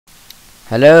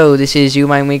Hello, this is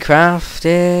YouMineWeCraft,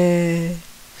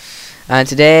 and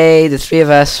today the three of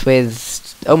us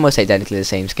with almost identically the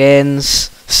same skins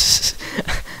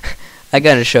are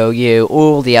going to show you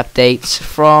all the updates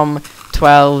from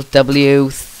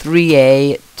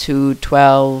 12W3A to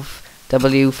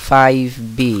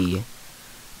 12W5B.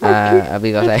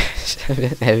 We got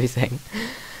everything.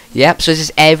 Yep, so this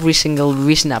is every single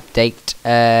recent update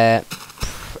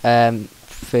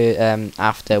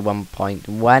after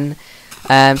 1.1.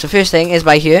 So first thing is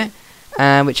by here,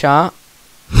 which are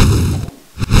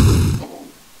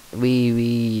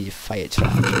we fire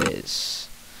charges.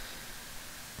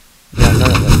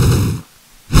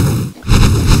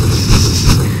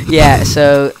 Yeah,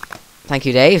 so thank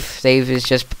you, Dave. Dave is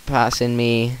just passing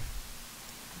me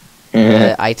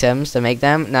items to make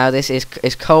them. Now this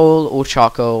is coal or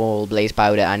charcoal, blaze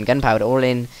powder, and gunpowder all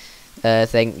in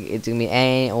thing. It's gonna be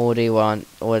any order you want,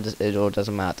 or it all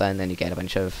doesn't matter, and then you get a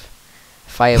bunch of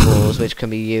fireballs which can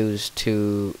be used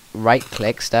to right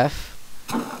click stuff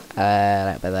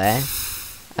right by there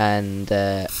and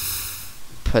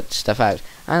put stuff out.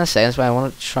 And that's why I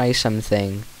want to try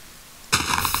something.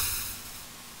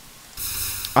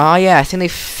 Oh yeah, I think they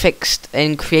fixed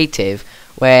in creative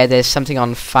where there's something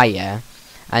on fire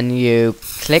and you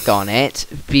click on it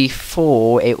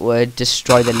before it would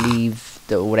destroy the leaf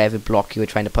or whatever block you were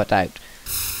trying to put out.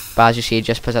 But as you see, it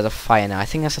just puts out a fire now. I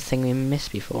think that's a thing we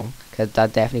missed before, because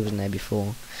that definitely wasn't there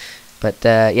before. But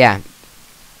yeah.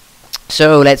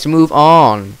 So let's move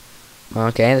on.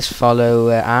 Okay, let's follow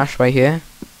Ash right here.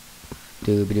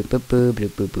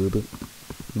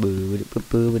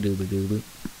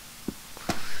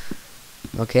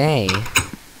 Okay,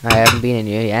 I haven't been in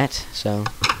here yet, so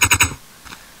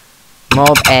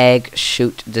mob egg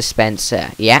shoot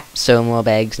dispenser. Yeah, so mob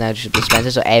eggs now shoot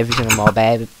dispenser. So every single mob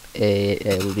egg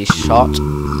it will be shot.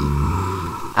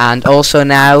 And also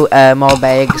now mob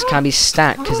eggs can be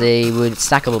stacked because they were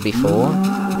stackable before.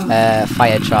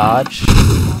 Fire charge.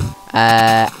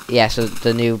 Yeah, so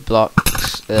the new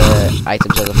blocks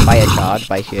items are the fire charge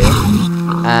by here,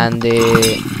 and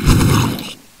the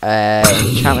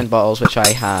enchantment bottles which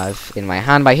I have in my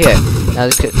hand by here. Now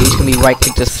these can be right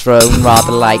clicked to thrown,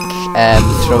 rather like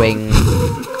throwing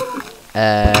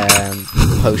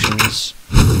potions.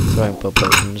 Throwing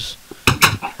potions.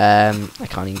 I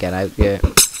can't even get out yet.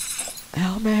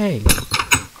 Help me!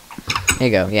 There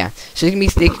you go. Yeah. So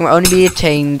they can only be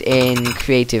attained in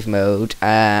creative mode,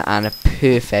 and are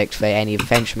perfect for any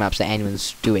adventure maps that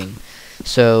anyone's doing.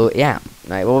 So yeah.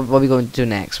 Right. What are we going to do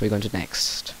next? What are we going to do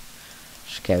next?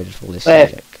 Just get rid of all this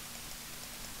music.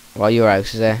 Well, your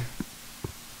house is there.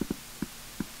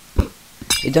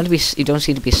 You don't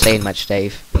seem to be saying much,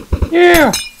 Dave.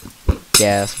 Yeah.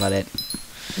 Yeah, that's about it.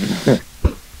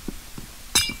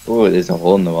 Oh, there's a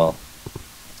hole in the wall.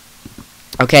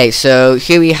 Okay, so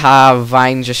here we have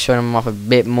vines, just showing them off a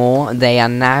bit more. They are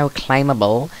now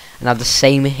climbable and have the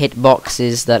same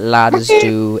hitboxes that ladders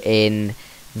do in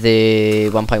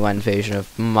the 1.1 version of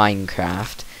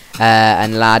Minecraft.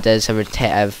 And ladders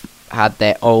have had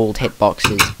their old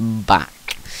hitboxes back.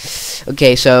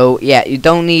 Okay, so yeah, you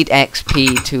don't need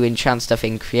XP to enchant stuff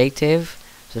in creative.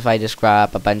 So if I just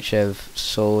grab a bunch of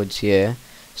swords here.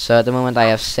 So at the moment I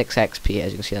have 6 XP,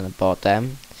 as you can see on the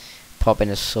bottom. Pop in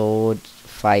a sword,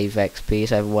 5 XP,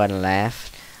 so I have 1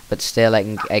 left. But still I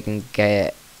can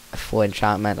get a 4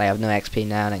 enchantment. I have no XP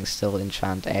now and I can still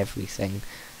enchant everything.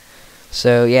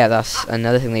 So yeah, that's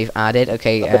another thing they've added.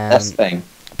 Okay,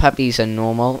 puppies are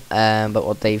normal, but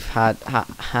what they've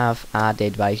have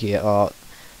added by here are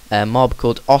a mob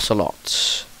called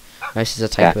ocelots. This is a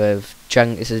type of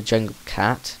this is a jungle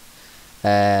cat,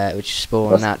 which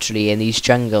spawn naturally in these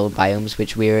jungle biomes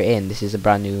which we're in. This is a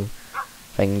brand new.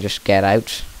 If I can just get out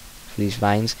for these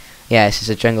vines. Yeah, this is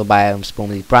a jungle biome spawn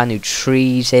with these brand new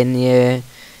trees in here.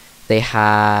 They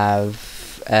have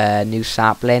new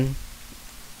sapling.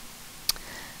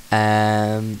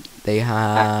 They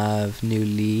have new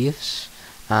leaves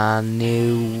and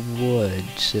new wood.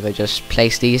 So if I just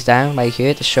place these down right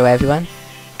here to show everyone.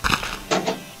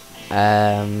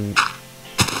 There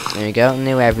we go,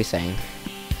 new everything.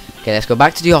 Okay, let's go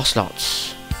back to the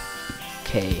ocelots.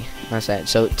 Okay, that's it.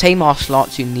 So tame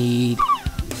ocelots, you need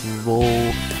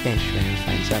raw fish. Let me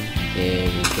find some. There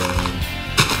we go.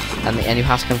 And you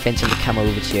have to convince them to come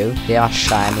over to you. They are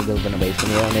shy and they will run away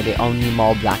from you, and they're the only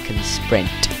mob that can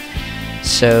sprint.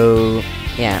 So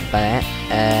yeah, by that.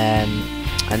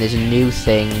 And there's a new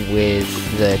thing with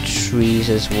the trees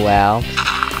as well.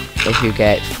 If you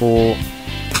get 4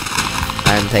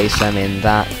 and place them in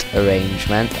that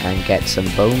arrangement and get some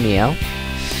bone meal,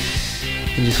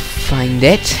 you just find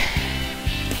it.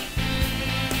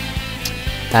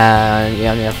 And you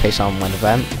only have to place on one of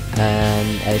them,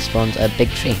 and it spawns a big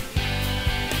tree.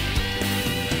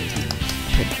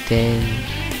 Put in,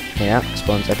 yeah,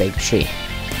 spawns a big tree,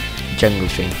 jungle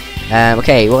tree.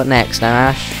 Okay, what next now,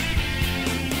 Ash?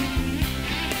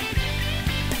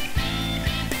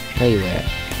 Where you at?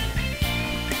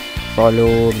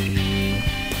 Follow me.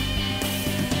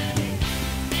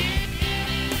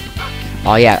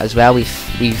 Oh yeah, as well, we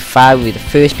found with the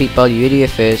first people, you do it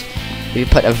first. We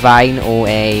put a vine or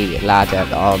a ladder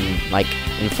on, like,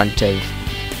 in front of,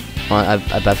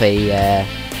 above a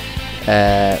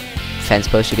fence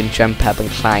post. You can jump up and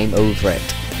climb over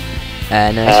it.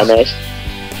 Nice.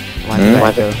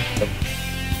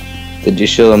 Did you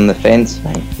show them the fence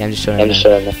thing? Yeah, I'm just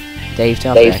showing them. Dave,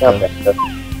 turn off Echo.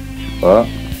 What?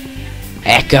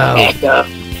 Echo!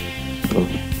 Oh.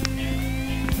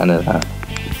 I know that.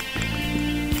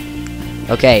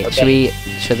 Okay, should we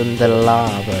show them the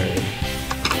lava?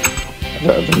 I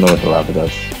don't even know what the lava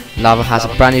does. Lava has a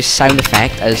brand new sound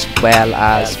effect as well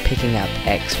as picking up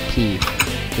XP.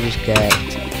 We just get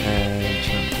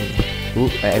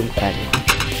ooh,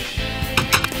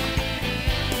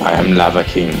 I am Lava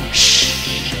King.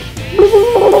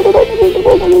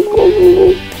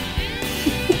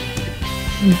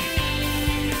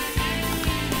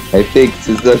 I think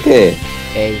it's okay.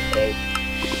 Okay.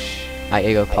 Alright,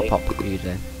 here you go, pop, you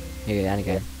then. Here you go, and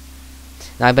again.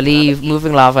 Now I believe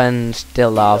moving lava and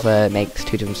still lava makes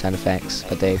two different sound effects,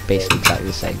 but they're basically exactly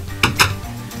the same.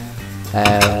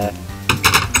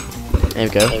 There we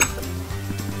go.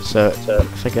 So,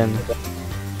 if I can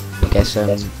get some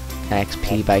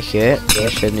XP by here, I'll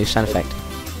show the new sound effect.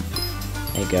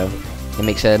 There you go. It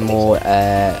makes a more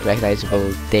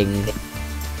recognizable ding.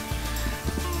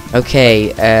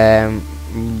 Okay,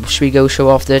 should we go show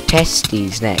off the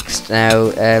testes next?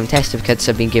 Now, test certificates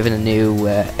have been given a new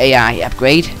AI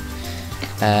upgrade.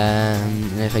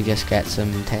 And if I just get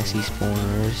some testy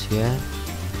spawners here,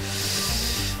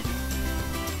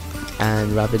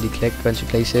 and rapidly click a bunch of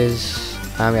places,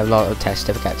 and we have a lot of test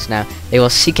certificates. Now, they will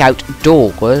seek out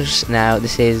doors. Now,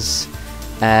 this is,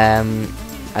 I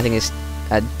think it's,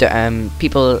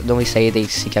 people normally say they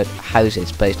seek out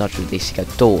houses, but it's not true, they seek out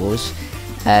doors.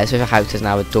 So if a house has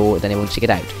now a door, then it won't seek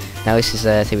it out. Now this is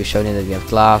a thing we've shown you that we have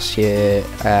glass here,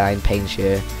 iron panes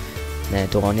here, and then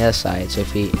a door on the other side. So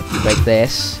if we break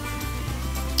this,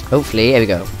 hopefully, here we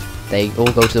go. They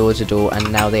all go towards the door, and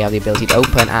now they have the ability to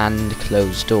open and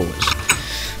close doors.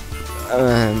 So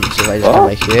if I just come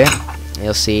right here,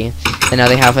 you'll see. And now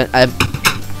they have a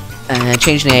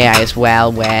change in AI as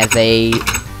well, where they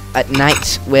at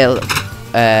night will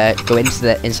go into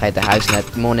the inside the house, and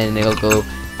at morning they'll go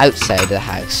outside of the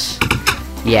house.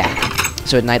 Yeah.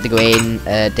 So at night they go in,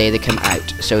 day they come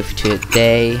out. So if you do it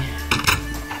day,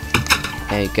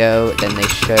 there you go, then they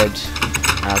should,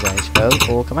 as I spoke,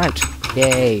 all come out.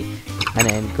 Yay! And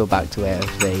then go back to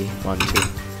wherever they want to.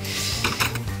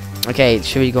 Okay,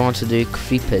 should we go on to the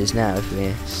creepers now, if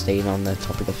we're staying on the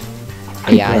topic of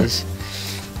AIs?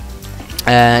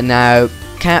 Now,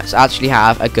 cats actually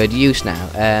have a good use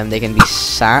now. They can be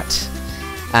sat.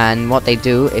 And what they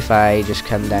do, if I just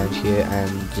come down here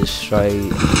and destroy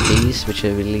these, which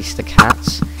will release the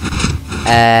cats,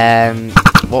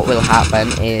 what will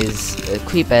happen is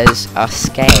creepers are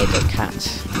scared of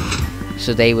cats,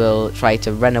 so they will try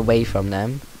to run away from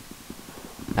them.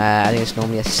 I think it's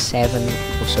normally a 7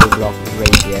 or so block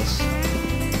radius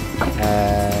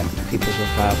creepers will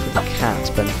have for the cats,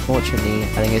 but unfortunately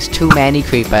I think it's too many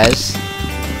creepers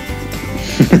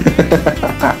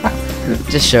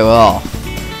to show off.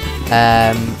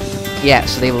 Yeah,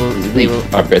 so they will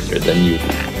are better than you.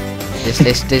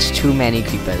 There's too many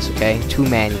creepers, okay? Too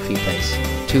many creepers.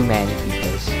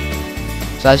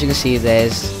 So as you can see,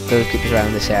 there's those creepers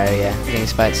around this area. I think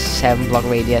it's about 7 block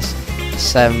radius.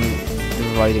 Some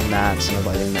avoiding that, some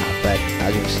avoiding that. But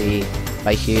as you can see,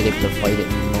 right here they will avoid it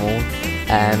more.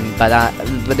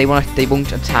 But they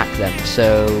won't attack them.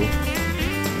 So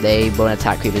they won't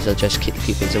attack creepers. They'll just keep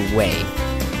creepers away.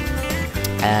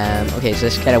 Okay, so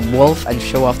let's get a wolf and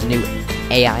show off the new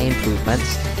AI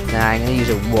improvements. Now I'm going to use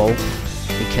a wolf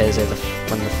because they're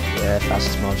one of the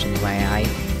fastest mobs in the AI.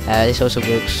 This also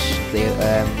works, the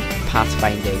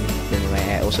pathfinding in the way.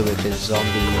 It also works with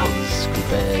zombies,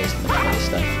 creepers, and that kind of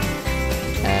stuff.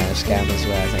 Scam as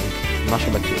well, I think. I'm not sure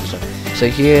about creepers stuff. So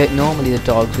here, normally the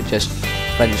dogs would just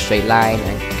run in a straight line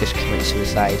and just commit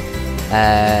suicide.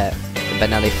 But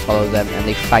now they follow them and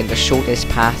they find the shortest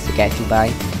path to get you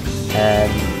by.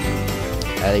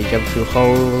 They jump through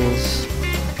holes,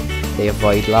 they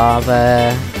avoid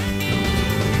lava,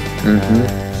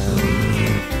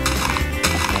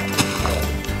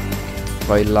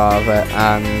 avoid lava,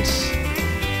 and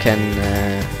can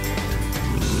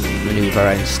maneuver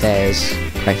around stairs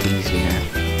quite easily now.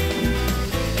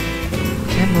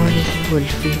 Come on, little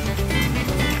Wolfie.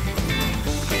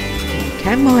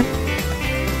 Come on.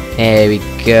 There we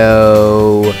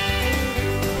go.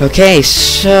 Okay,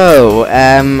 so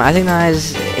I think that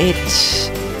is it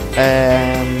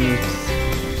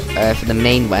for the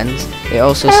main ones. There are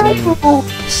also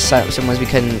some ones we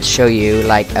can show you,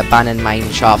 like abandoned mine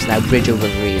shafts, now bridge over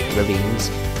ravines.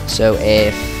 So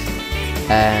if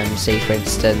say for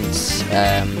instance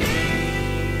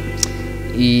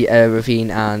a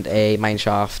ravine and a mine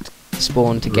shaft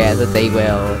spawn together, they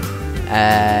will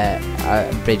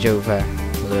bridge over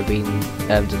the ravine.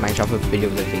 The mine shaft will bridge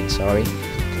over the ravine. Sorry,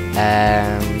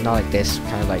 not like this,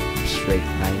 kind of like straight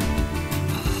line.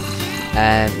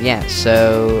 Yeah.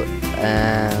 So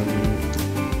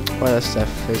what other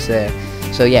stuff is there?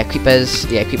 So yeah, creepers.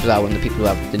 Yeah, creepers are one of the people who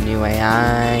have the new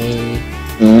AI.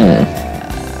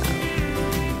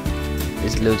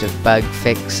 There's loads of bug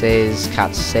fixes.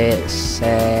 Cat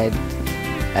said.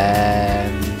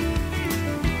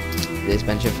 There's a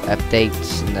bunch of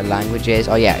updates in the languages.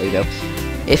 Oh yeah, here we go.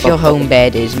 If your home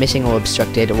bed is missing or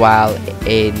obstructed while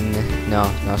in no,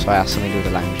 sorry, that's something to do with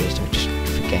the languages. Don't just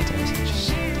forget everything.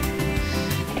 Just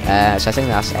so I think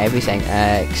that's everything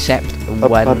except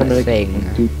one thing.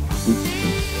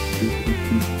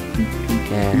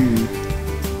 Yeah.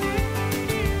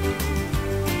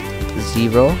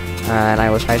 0, and I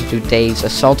was trying to do Dave's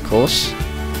assault course,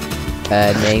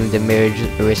 named the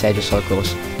Mirror's Edge assault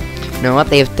course. Now what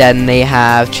they've done, they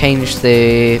have changed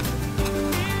the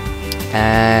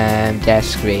death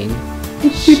screen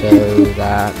so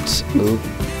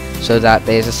that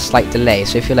there's a slight delay.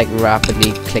 So if you're like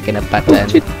rapidly clicking a button, oh,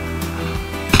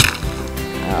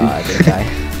 I did die.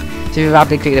 So if you're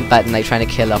rapidly clicking a button, like trying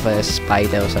to kill off a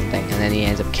spider or something, and then he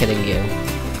ends up killing you,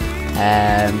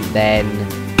 then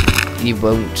you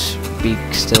won't be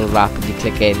still rapidly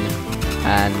clicking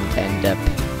and end up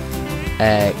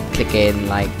clicking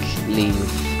like leave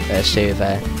a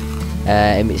server.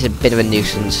 It's a bit of a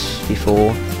nuisance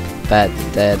before, but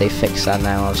they fixed that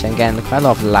now. I was saying again, quite a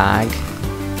lot of lag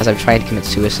as I'm trying to commit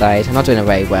suicide. I'm not doing it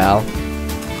very well.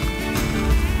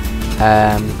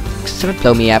 Someone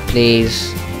blow me up,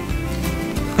 please.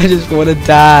 I just want to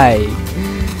die.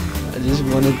 I just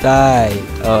want to die.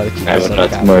 Oh, the I will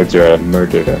not murder a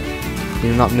murderer.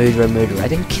 You're not murderer, murderer. I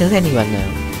didn't kill anyone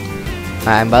though.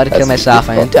 I'm about to kill myself.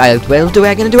 I will do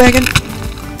it again.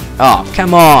 Oh,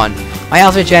 come on. My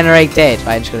health regenerated.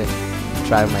 I'm just gonna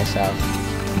try myself.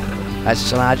 I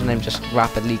just imagine I'm just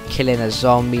rapidly killing a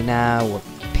zombie now, or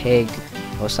pig,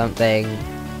 or something,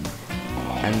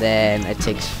 and then it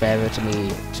takes forever to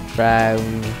me to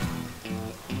drown.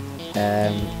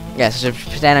 Yeah, so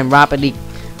pretend I'm rapidly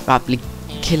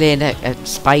killing a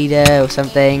spider or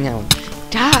something. I'll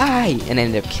die, and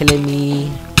end up killing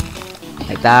me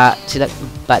like that. See, that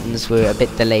buttons were a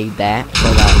bit delayed there,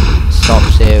 so that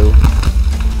stops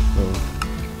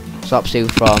you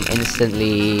from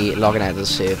instantly logging out of the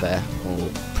server or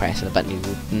pressing a button you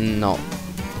would not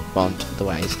want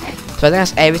otherwise. So I think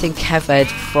that's everything covered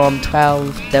from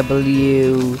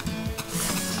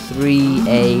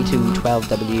 12W3A to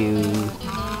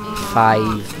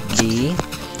 12W5B.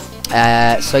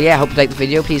 So yeah, I hope you liked the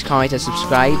video. Please comment and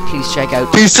subscribe. Please check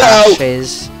out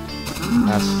Ashes.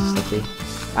 That's lovely.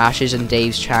 Ashes and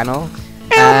Dave's channel.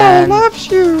 I love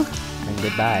you. And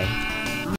goodbye.